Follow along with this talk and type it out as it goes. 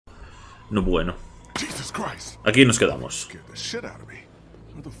no bueno. Aquí nos quedamos.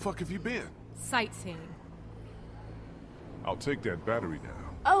 Sightseeing. I'll take that battery now.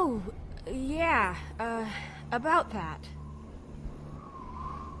 Oh, yeah, about that.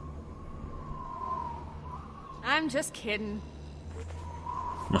 I'm just kidding.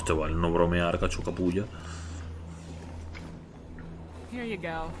 Más te vale no bromear, cacho capulla. Here you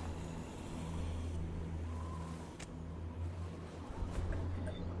go.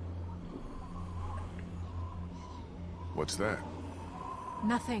 What's that?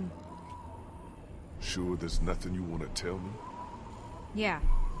 Nothing. Sure there's nothing you want to tell me? Yeah,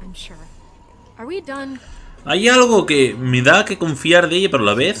 I'm sure. Are we done? Hay algo que me da que confiar de ella, pero a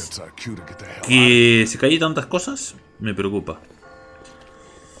la vez que se calle tantas cosas, me preocupa.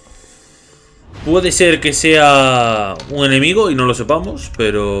 Puede ser que sea un enemigo y no lo sepamos,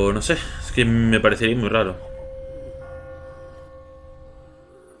 pero no sé, es que me parecería muy raro.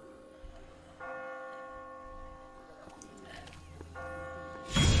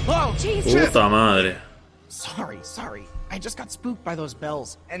 Oh, Jesus! Puta madre. Sorry. I just got spooked by those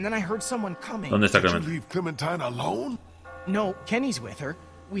bells, and then I heard someone coming. ¿Dónde está Did you Clement? leave Clementine alone? No, Kenny's with her.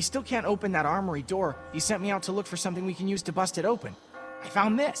 We still can't open that armory door. He sent me out to look for something we can use to bust it open. I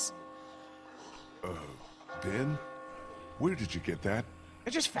found this. Ben? Where did you get that? I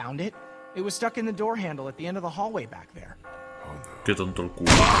just found it. It was stuck in the door handle at the end of the hallway back there. Oh no. Qué tonto el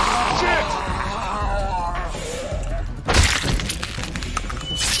culo.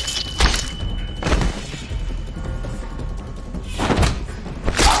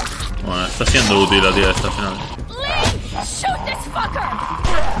 Bueno, está siendo útil la tía esta al final. Lee! Shoot this fucker!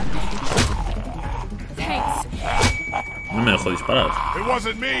 Thanks. No me dejó disparar. It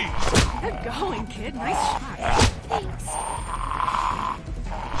wasn't me! Good going, kid. Nice shot. Thanks.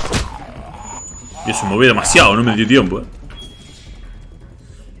 Y se movió demasiado, no me dio tiempo,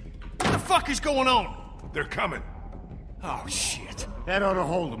 What the fuck is going on? They're coming. Oh, shit. That ought to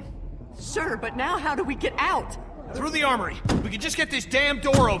hold him. Sure, but now how do we get out? Through the armory. We can just get this damn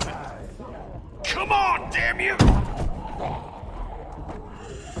door open. Come on, damn you!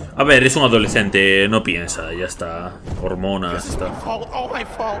 A ver, es un adolescente, no piensa, ya está. Hormonas, está. All my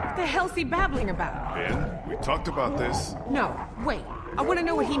fault. What the hell's he babbling about? Ben, we talked about this. No, wait. I want to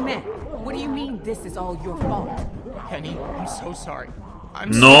know what he meant. What do you mean this is all your fault? Kenny, I'm so sorry.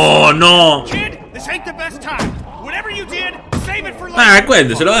 No, no. Kid, this ain't the best time. Whatever you did, save it for later. Ah,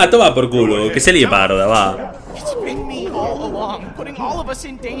 cuénteselo, toma por culo, que se le parda, va. It's been me all along, putting all of us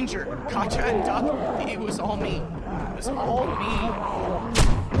in danger. Katja and Duck, it was all me. It was all me.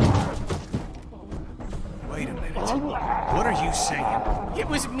 Wait a minute. What are you saying? It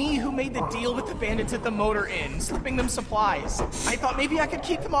was me who made the deal with the bandits at the motor inn, slipping them supplies. I thought maybe I could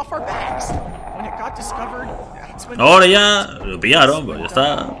keep them off our backs. When it got discovered, that's when... Ahora ya lo pillaron, pues ya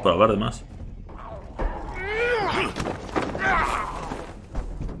está, por hablar de más.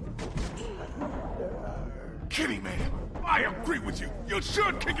 Kitty man, I agree with you. You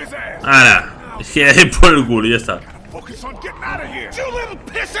should kick his ass. Ahora, es que por el culo, ya está. Focus on getting out of here. You little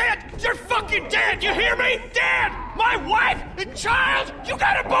pissant! You're fucking dead! You hear me? Dead! My wife and child! You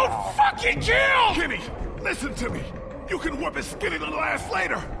gotta both fucking kill! Kenny, listen to me. You can whip his skinny little ass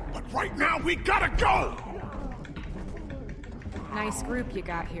later, but right now we gotta go. Nice group you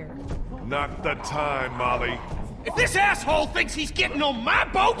got here. Not the time, Molly. If this asshole thinks he's getting on my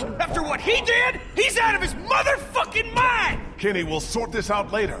boat after what he did, he's out of his motherfucking mind! Kenny, we'll sort this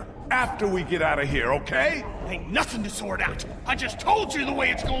out later, after we get out of here, okay? Ain't nothing to sort out. I just told you the way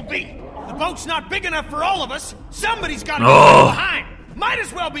it's gonna be. The boat's not big enough for all of us. Somebody's gotta go behind. Might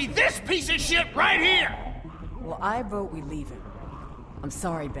as well be this piece of shit right here. Well, I vote we leave him. I'm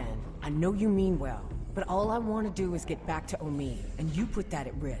sorry, Ben. I know you mean well, but all I want to do is get back to Omi, and you put that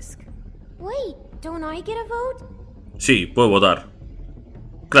at risk. Wait, don't I get a vote? Sí, puedo votar.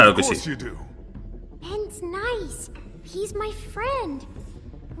 Claro que Of course sí. you do. Ben's nice. He's my friend.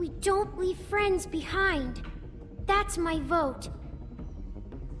 We don't leave friends behind. That's my vote.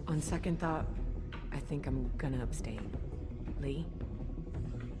 On second thought, I think I'm gonna abstain. Lee?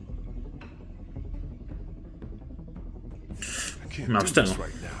 I can't Me do this abstengo.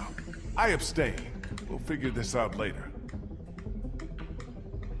 right now. I abstain. We'll figure this out later.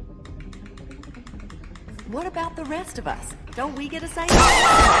 What about the rest of us? Don't we get a say?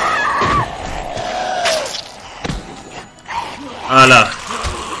 ¡Hala!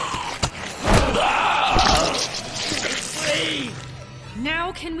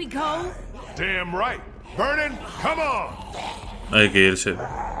 Now can we go? Damn right. Vernon, come on. Hay que irse.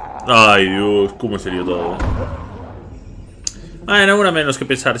 Ay, Dios, cómo sería todo. Bueno, una menos que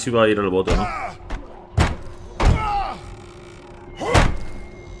pensar si va a ir al bote, ¿no?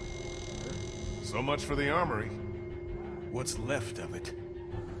 So much for the armory. What's left of it?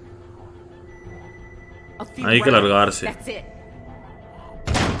 A few Hay que rounds. largarse. That's it.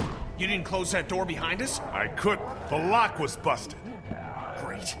 You didn't close that door behind us? I couldn't. The lock was busted.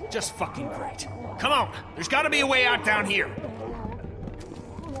 Great. Just fucking great. Come on. There's gotta be a way out down here.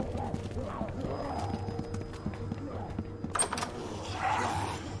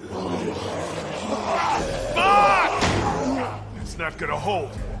 Fuck! It's not gonna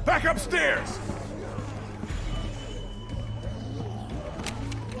hold. Back upstairs!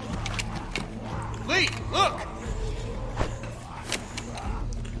 Lee, look!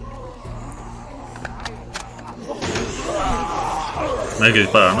 Hay que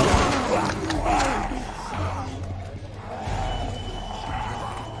disparar, ¿no?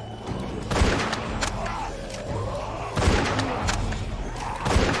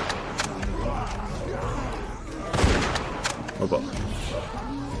 Opa.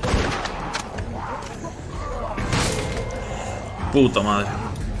 Puta madre.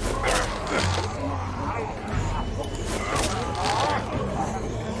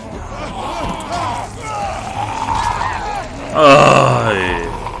 Ay.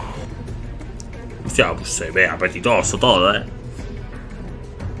 Hostia, pues se ve apetitoso todo,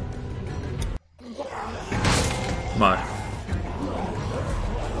 Vale.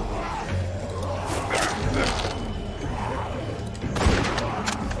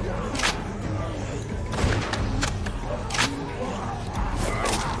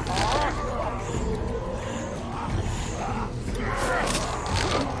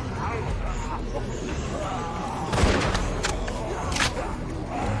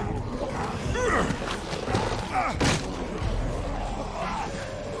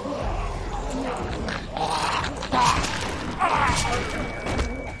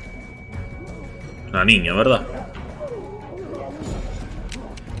 La niña, ¿verdad?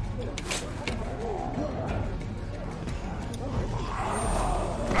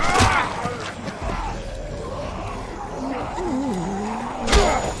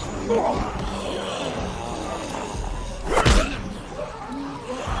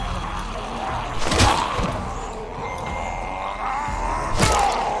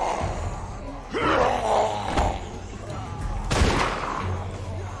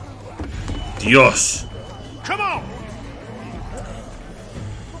 Dios. Come on!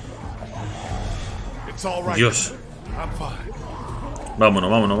 It's all right. Dios. I'm fine. Vámonos,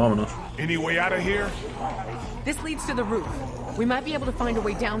 vámonos, vámonos. Any way out of here? This leads to the roof. We might be able to find a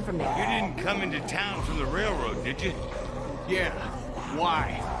way down from there. You didn't come into town from the railroad, did you? Yeah.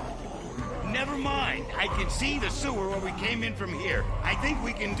 Why? Never mind. I can see the sewer where we came in from here. I think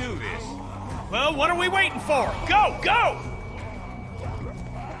we can do this. Well, what are we waiting for? Go, go!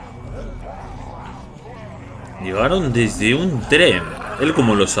 Llegaron desde un tren. Él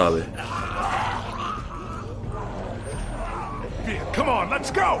como lo sabe. Bien, come on, let's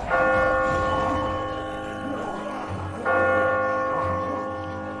go!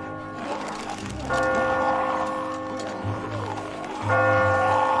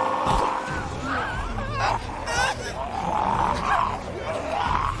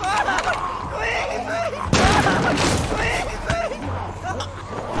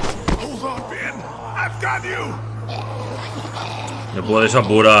 Hold on, Ben. I've got you. Me puedes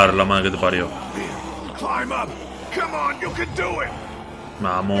apurar, la madre que te parió. Ben, climb up. Come on, you can do it.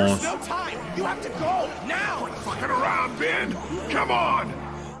 Vamos. There's no time. You have to go now. Quit fucking around, Ben. Come on.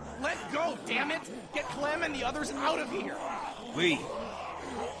 Let go, damn it. Get Clem and the others out of here. Lee.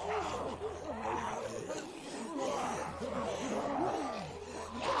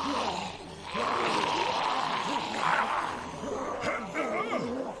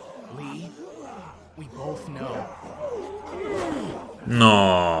 Lee, we both know.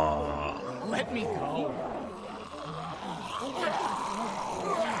 No. Let me go.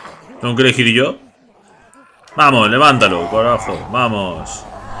 ¿Tengo que elegir yo? Vamos, levántalo, carajo. Vamos.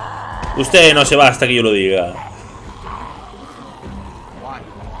 Usted no se va hasta que yo lo diga.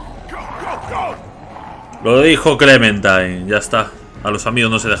 Go, go, go. Lo dijo Clementine. Ya está. A los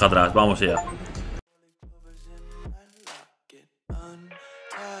amigos no se deja atrás. Vamos allá.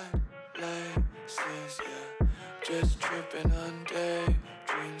 Just tripping on day.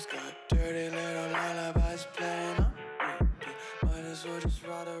 Dreams got dirty little lullabies playing on repeat. Might as well just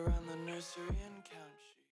ride around the nursery and count.